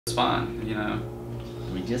It's fine, you know.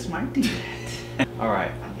 We just might do that. All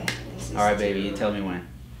right. All right, baby. You tell me when.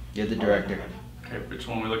 You're the director. Okay, which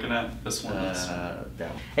one are we looking at? This one. That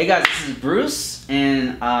one. Hey guys, this is Bruce,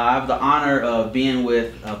 and I have the honor of being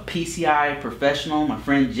with a PCI professional, my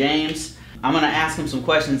friend James. I'm gonna ask him some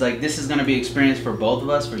questions. Like, this is gonna be experience for both of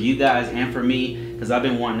us, for you guys and for me, because I've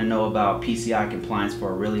been wanting to know about PCI compliance for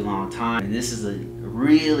a really long time, and this is a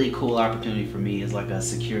really cool opportunity for me as like a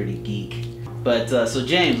security geek. But so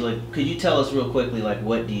James, like, could you tell us real quickly, like,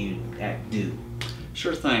 what do you do?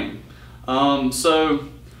 Sure thing. So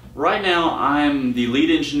right now I'm the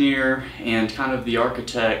lead engineer and kind of the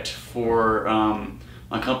architect for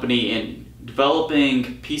my company in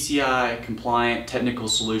developing PCI compliant technical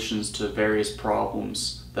solutions to various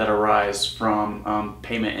problems that arise from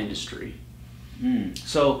payment industry.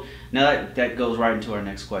 So now that goes right into our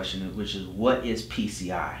next question, which is, what is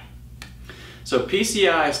PCI? So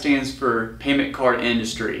PCI stands for Payment Card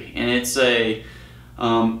Industry, and it's a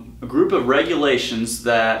group of regulations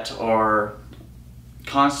that are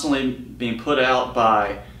constantly being put out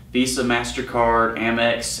by Visa, MasterCard,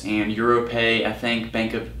 Amex, and Europay, I think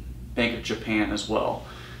Bank of Japan as well.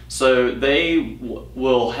 So they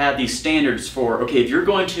will have these standards for, okay, if you're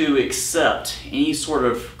going to accept any sort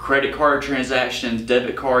of credit card transactions,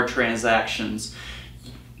 debit card transactions,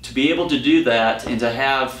 to be able to do that and to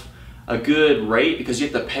have a good rate, because you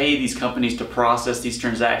have to pay these companies to process these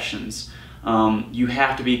transactions, you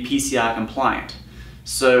have to be PCI compliant.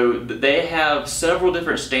 So they have several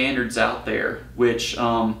different standards out there, which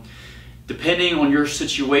depending on your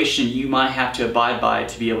situation, you might have to abide by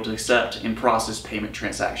to be able to accept and process payment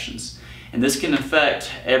transactions. And this can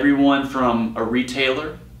affect everyone from a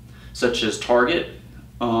retailer, such as Target,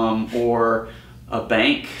 or a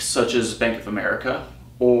bank, such as Bank of America,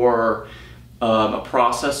 or a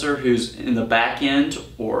processor who's in the back end,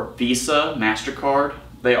 or Visa, MasterCard.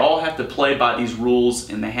 They all have to play by these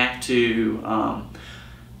rules, and they have to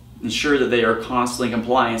ensure that they are constantly in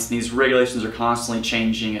compliance. These regulations are constantly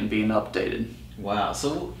changing and being updated. Wow,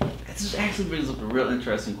 so this actually brings up a real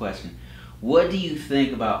interesting question. What do you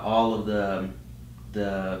think about all of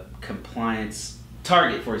the compliance?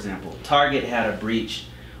 Target, for example. Target had a breach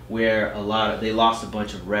where they lost a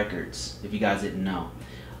bunch of records, if you guys didn't know.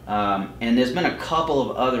 And there's been a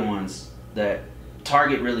couple of other ones that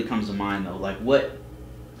Target really comes to mind though. Like, what,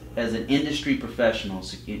 as an industry professional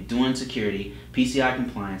doing security, PCI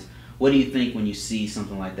compliance, what do you think when you see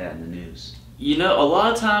something like that in the news? You know, a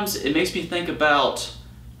lot of times it makes me think about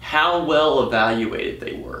how well evaluated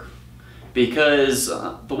they were. Because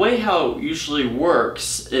the way how it usually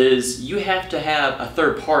works is you have to have a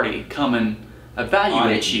third party come and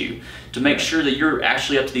evaluate you to make sure that you're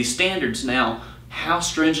actually up to these standards. Now, how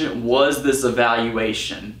stringent was this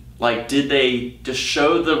evaluation? Like, did they just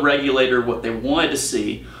show the regulator what they wanted to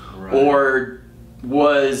see, or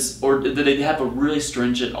did they have a really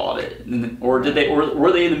stringent audit, or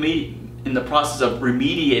were they in the process of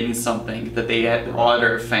remediating something that the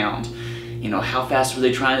auditor found? You know, how fast were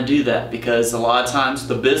they trying to do that? Because a lot of times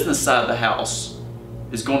the business side of the house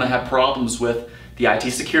is going to have problems with the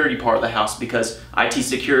IT security part of the house, because IT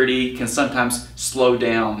security can sometimes slow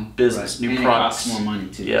down business, new products. It costs more money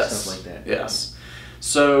too, stuff like that. Yes.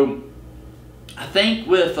 So I think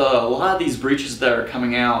with a lot of these breaches that are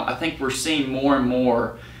coming out, I think we're seeing more and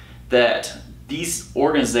more that these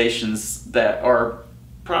organizations that are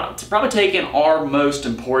probably taking our most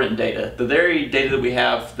important data, the very data that we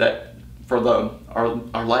have that for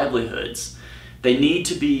our livelihoods, they need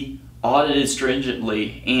to be audited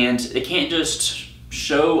stringently, and they can't just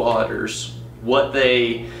show auditors what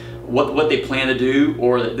they plan to do,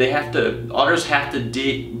 or auditors have to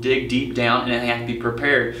dig deep down, and they have to be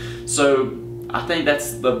prepared. So I think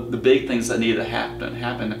that's the big things that need to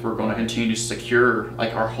happen if we're going to continue to secure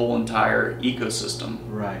like our whole entire ecosystem.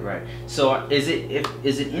 Right. So is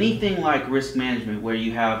it anything like risk management, where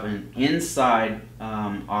you have an inside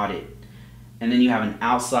audit, and then you have an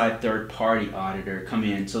outside third-party auditor come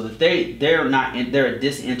in, so that they're a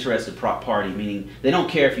disinterested party, meaning they don't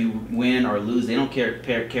care if you win or lose, they don't care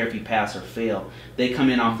if you pass or fail. They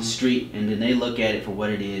come in off the street, and then they look at it for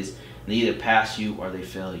what it is, and they either pass you or they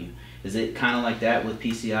fail you. Is it kind of like that with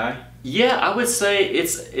PCI? Yeah, I would say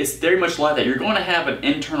it's very much like that. You're going to have an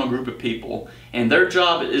internal group of people, and their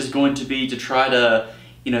job is going to be to try to,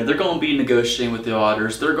 you know, they're going to be negotiating with the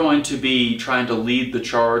auditors. They're going to be trying to lead the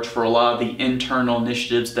charge for a lot of the internal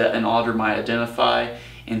initiatives that an auditor might identify,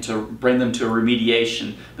 and to bring them to a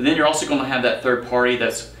remediation. But then you're also going to have that third party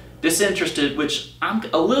that's disinterested, which I'm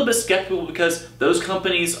a little bit skeptical, because those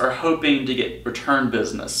companies are hoping to get return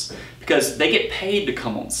business, because they get paid to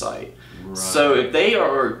come on site. Right. So if they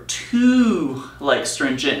are too like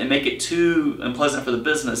stringent and make it too unpleasant for the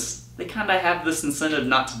business, they kind of have this incentive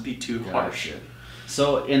not to be too harsh. Gotcha.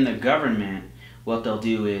 So in the government, what they'll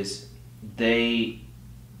do is there's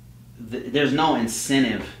no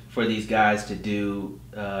incentive for these guys to do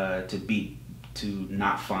to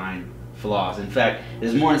not find flaws. In fact,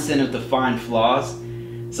 there's more incentive to find flaws.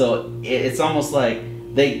 So it's almost like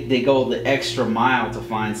they go the extra mile to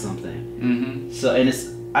find something. Mm-hmm. So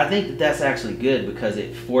I think that's actually good because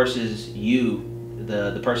it forces you,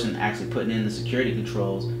 the person actually putting in the security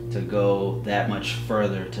controls, to go that much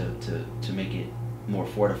further to make it more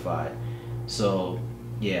fortified. So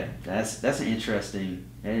yeah, that's an interesting.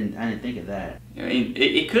 I didn't think of that. I mean,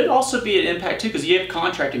 it could also be an impact too, because you have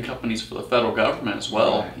contracting companies for the federal government as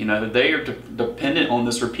well. Right. You know, they are dependent on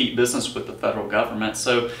this repeat business with the federal government.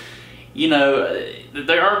 So, you know,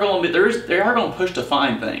 they are going to push to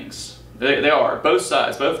find things. They are, both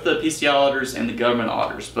sides, both the PCI auditors and the government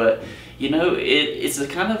auditors. But you know, it's a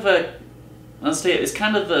kind of a, let's say it's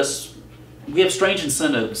kind of this. We have strange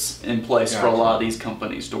incentives in place for a lot of these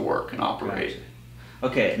companies to work and operate. Gotcha.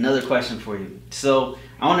 Okay, another question for you. So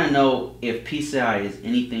I want to know if PCI is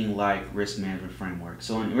anything like risk management framework.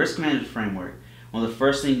 So in risk management framework, one of the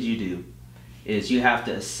first things you do is you have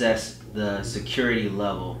to assess the security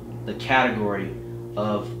level, the category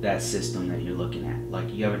of that system that you're looking at.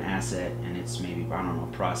 Like you have an asset and it's maybe, I don't know,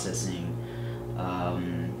 processing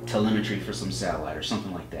telemetry for some satellite or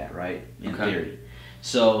something like that, right? In theory.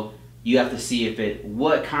 So you have to see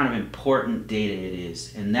what kind of important data it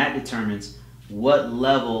is, and that determines what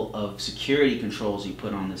level of security controls you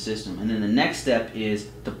put on the system. And then the next step is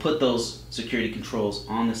to put those security controls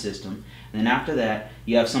on the system. And then after that,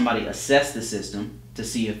 you have somebody assess the system to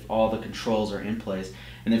see if all the controls are in place.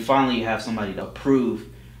 And then finally, you have somebody to approve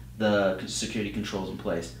the security controls in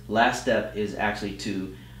place. Last step is actually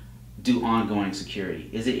to do ongoing security.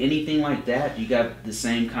 Is it anything like that? You got the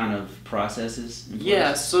same kind of processes in place?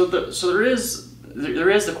 Yeah, so there is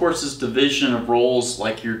the course's division of roles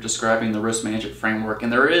like you're describing the risk management framework,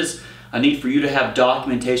 and there is a need for you to have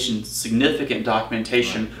documentation, significant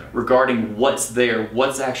documentation regarding what's there,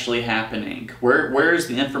 what's actually happening, where is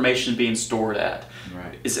the information being stored at?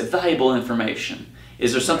 Right. Is it valuable information?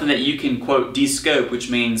 Is there something that you can, quote, descope, which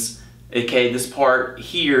means, okay, this part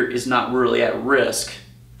here is not really at risk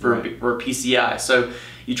for PCI. So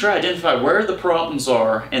you try to identify where the problems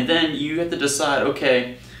are, and then you have to decide,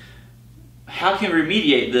 okay, how can we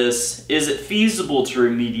remediate this? Is it feasible to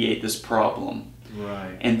remediate this problem?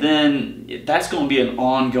 Right. And then that's going to be an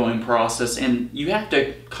ongoing process, and you have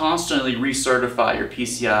to constantly recertify your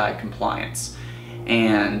PCI compliance.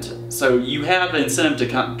 And so you have an incentive to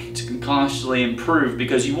constantly improve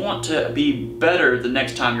because you want to be better the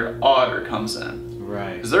next time your auditor comes in.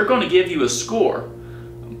 Right. Because they're going to give you a score,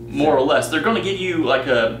 more or less. They're going to give you like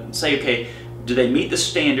say, okay, do they meet the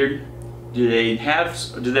standard? Are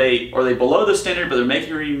they below the standard but they're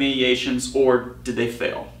making remediations, or did they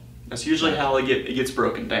fail? That's usually how it gets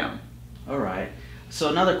broken down. All right. So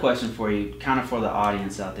another question for you, kind of for the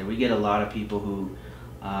audience out there. We get a lot of people who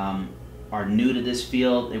are new to this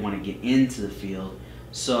field. They want to get into the field.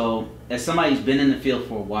 So as somebody who's been in the field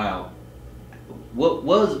for a while, what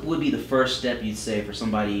would be the first step you'd say for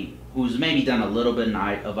somebody who's maybe done a little bit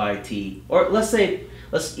of IT, or let's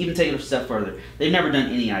even take it a step further. They've never done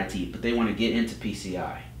any IT, but they want to get into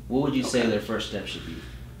PCI. What would you say their first step should be?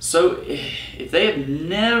 So if they have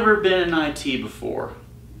never been in IT before,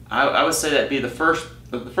 I would say that'd be the first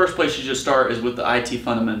place you should start is with the IT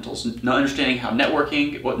fundamentals. Not understanding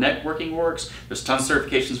what networking works. There's tons of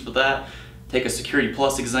certifications for that. Take a Security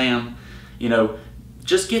Plus exam. You know,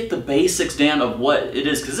 just get the basics down of what it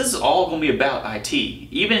is, because this is all going to be about IT.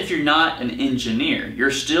 Even if you're not an engineer, you're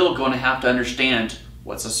still going to have to understand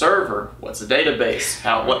what's a server, what's a database,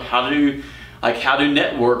 how do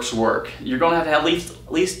networks work. You're going to have at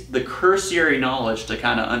least the cursory knowledge to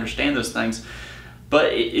kind of understand those things.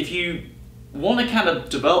 But if you want to kind of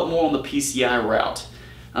develop more on the PCI route,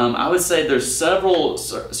 I would say there's several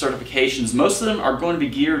certifications. Most of them are going to be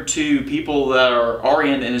geared to people that are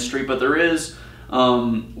already in the industry, but there is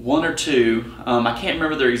one or two, I can't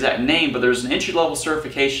remember their exact name, but there's an entry-level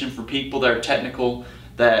certification for people that are technical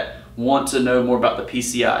that want to know more about the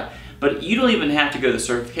PCI. But you don't even have to go the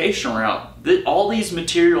certification route. All these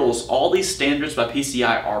materials, all these standards by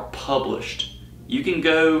PCI are published. You can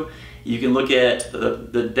go, you can look at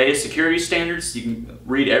the data security standards, you can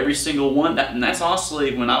read every single one, and that's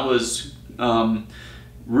honestly, when I was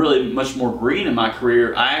really much more green in my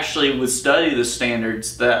career, I actually would study the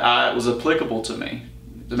standards that was applicable to me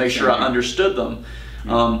to make sure I understood them.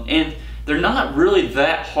 And they're not really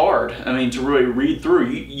that hard. I mean, to really read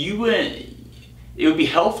through. It would be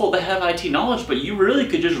helpful to have IT knowledge, but you really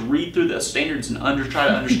could just read through the standards and try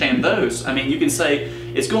to understand those. I mean, you can say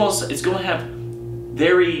it's going to have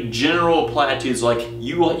very general platitudes like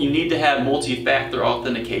you need to have multi-factor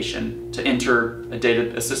authentication to enter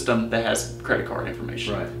a system that has credit card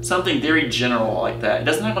information. Right. Something very general like that. It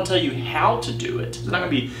doesn't not going to tell you how to do it. It's not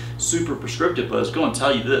going to be super prescriptive, but it's going to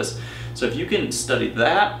tell you this. So if you can study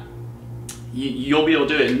that, you'll be able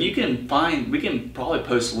to do it. And we can probably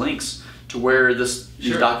post links to where these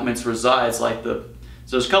documents resides. So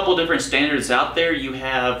there's a couple different standards out there. You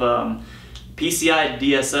have PCI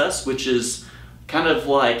DSS, which is kind of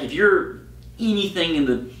like if you're anything in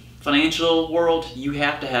the financial world, you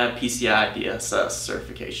have to have PCI DSS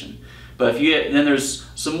certification. But then there's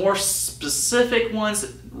some more specific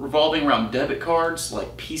ones revolving around debit cards,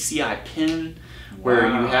 like PCI PIN, where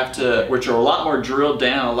you have to, which are a lot more drilled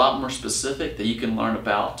down, a lot more specific that you can learn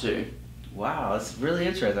about too. Wow, that's really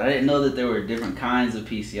interesting. I didn't know that there were different kinds of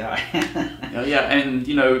PCI. Yeah, and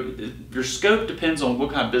your scope depends on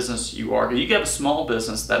what kind of business you are. You have a small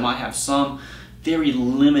business that might have some very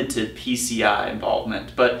limited PCI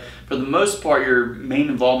involvement, but for the most part, your main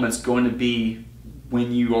involvement is going to be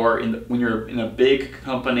when you're in a big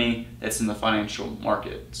company that's in the financial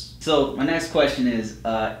markets. So my next question is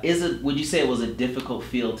would you say it was a difficult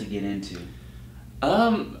field to get into?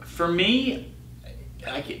 For me,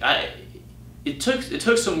 it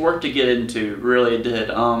took some work to get into. Really, it did.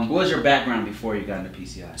 What was your background before you got into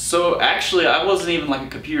PCI? So actually, I wasn't even like a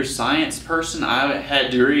computer science person. I had a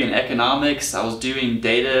degree in economics. I was doing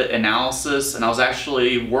data analysis, and I was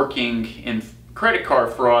actually working in credit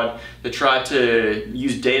card fraud to try to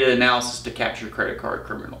use data analysis to capture credit card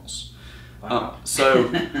criminals. Wow.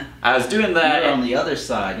 So I was doing that. You were on the other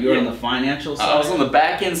side. You were on the financial side. I was on the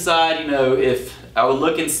back end side. If I would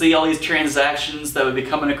look and see all these transactions that would be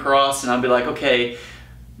coming across, and I'd be like, okay,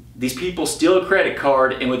 these people steal a credit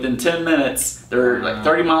card, and within 10 minutes, they're like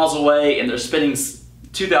 30 miles away, and they're spending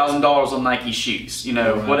 $2,000 on Nike shoes,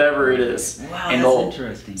 whatever it is. Wow, and that's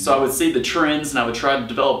interesting. So I would see the trends, and I would try to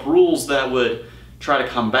develop rules that would try to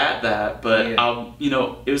combat that. But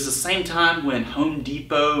it was the same time when Home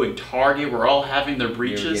Depot and Target were all having their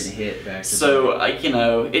breaches. You were getting hit back to so back.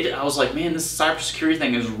 I was like, man, this cybersecurity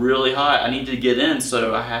thing is really hot. I need to get in.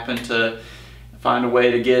 So I happened to find a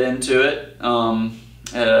way to get into it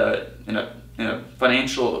in a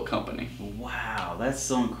financial company. Wow, that's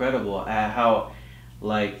so incredible. How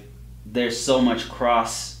there's so much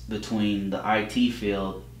cross between the IT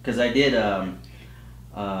field, because I did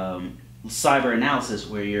cyber analysis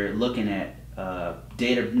where you're looking at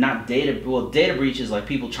data breaches, like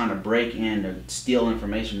people trying to break in or steal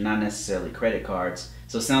information, not necessarily credit cards.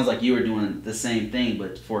 So it sounds like you were doing the same thing,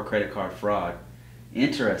 but for credit card fraud.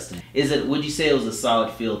 Interesting. Would you say it was a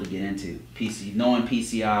solid field to get into? Knowing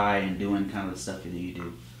PCI and doing kind of the stuff that you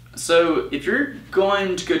do? So if you're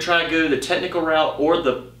going to try to go the technical route or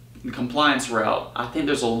the compliance route, I think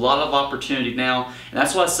there's a lot of opportunity now, and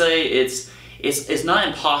that's why I say it's not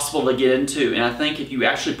impossible to get into. And I think if you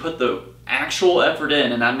actually put the actual effort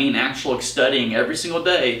in, and I mean actual studying every single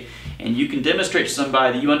day, and you can demonstrate to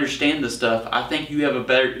somebody that you understand this stuff, I think you have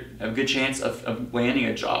a good chance of landing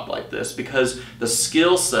a job like this, because the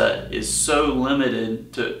skill set is so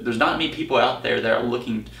limited. There's not many people out there that are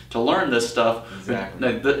looking to learn this stuff.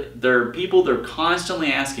 Exactly. There are people that are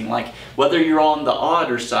constantly asking, like whether you're on the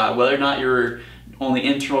auditor side, whether or not you're on the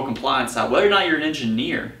internal compliance side, whether or not you're an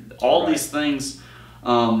engineer. All these things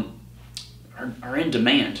are in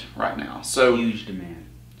demand right now. So huge demand.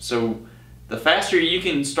 So the faster you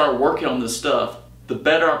can start working on this stuff, the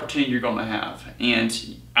better opportunity you're going to have.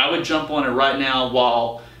 And I would jump on it right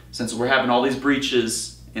now since we're having all these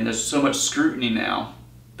breaches and there's so much scrutiny now,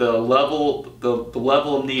 the level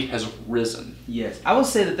of need has risen. Yes, I would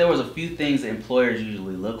say that there was a few things that employers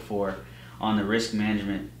usually look for on the risk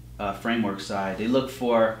management framework side. They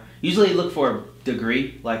usually look for a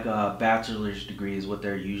degree, like a bachelor's degree is what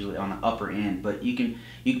they're usually on the upper end. But you can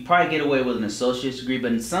probably get away with an associate's degree.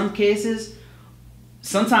 But in some cases,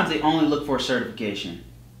 sometimes they only look for a certification,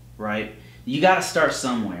 right? You got to start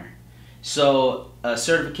somewhere. So a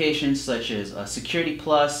certification such as a Security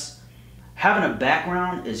Plus, having a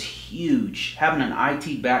background is huge. Having an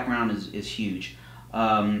IT background is huge.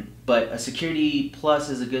 But a Security Plus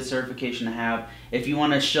is a good certification to have. If you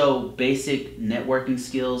want to show basic networking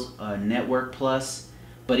skills, Network Plus,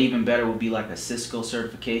 but even better would be like a Cisco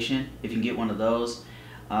certification, if you can get one of those.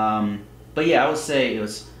 But yeah, I would say it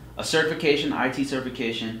was a certification, IT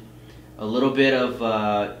certification, a little bit of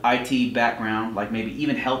IT background, like maybe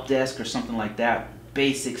even help desk or something like that,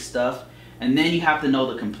 basic stuff. And then you have to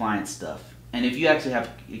know the compliance stuff. And if you actually have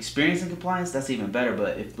experience in compliance, that's even better.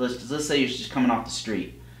 But if let's say you're just coming off the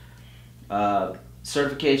street,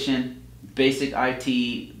 certification, basic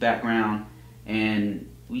IT background, and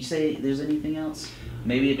would you say there's anything else?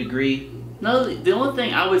 Maybe a degree? No, the only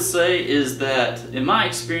thing I would say is that, in my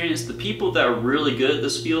experience, the people that are really good at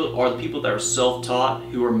this field are the people that are self-taught,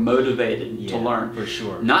 who are motivated to learn. For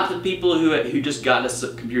sure. Not the people who just got a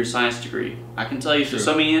computer science degree. I can tell you, for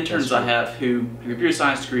so many interns I have who have computer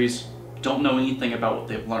science degrees don't know anything about what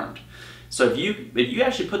they've learned. So if you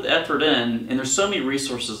actually put the effort in, and there's so many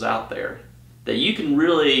resources out there, that you can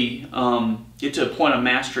really get to a point of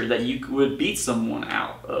mastery that you would beat someone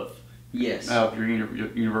out of. Yes. Of your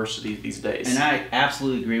university these days. And I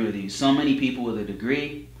absolutely agree with you. So many people with a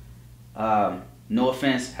degree, no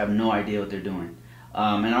offense, have no idea what they're doing.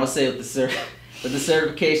 And I would say with the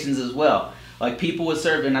certifications as well. Like people with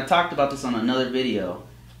and I talked about this on another video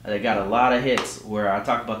that got a lot of hits, where I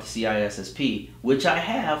talked about the CISSP, which I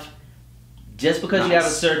have. Just because you have a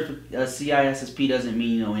CISSP doesn't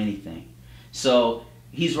mean you know anything. So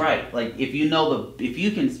he's right. Like if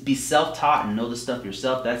you can be self-taught and know the stuff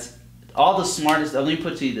yourself, that's all the smartest. Let me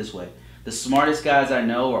put it to you this way: the smartest guys I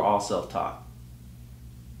know are all self-taught.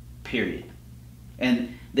 Period.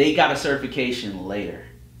 And they got a certification later,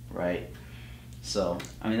 right? So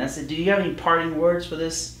I mean, that's it. Do you have any parting words for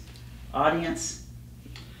this audience?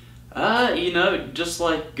 Just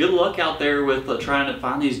like good luck out there with trying to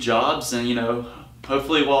find these jobs, and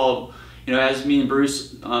hopefully while as me and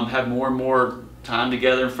Bruce have more and more time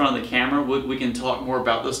together in front of the camera, we can talk more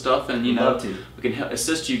about this stuff, and we can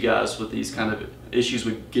assist you guys with these kind of issues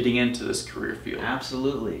with getting into this career field.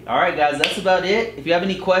 Absolutely. All right, guys, that's about it. If you have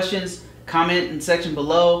any questions, comment in the section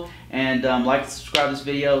below, and like and subscribe to this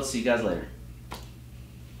video. See you guys later.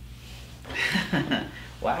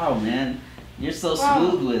 Wow, man. You're so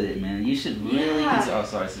smooth with it, man. You should really consider. Oh,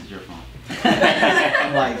 sorry, this is your phone.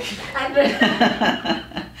 I'm like,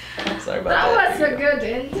 sorry about that. That was a good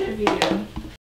interview.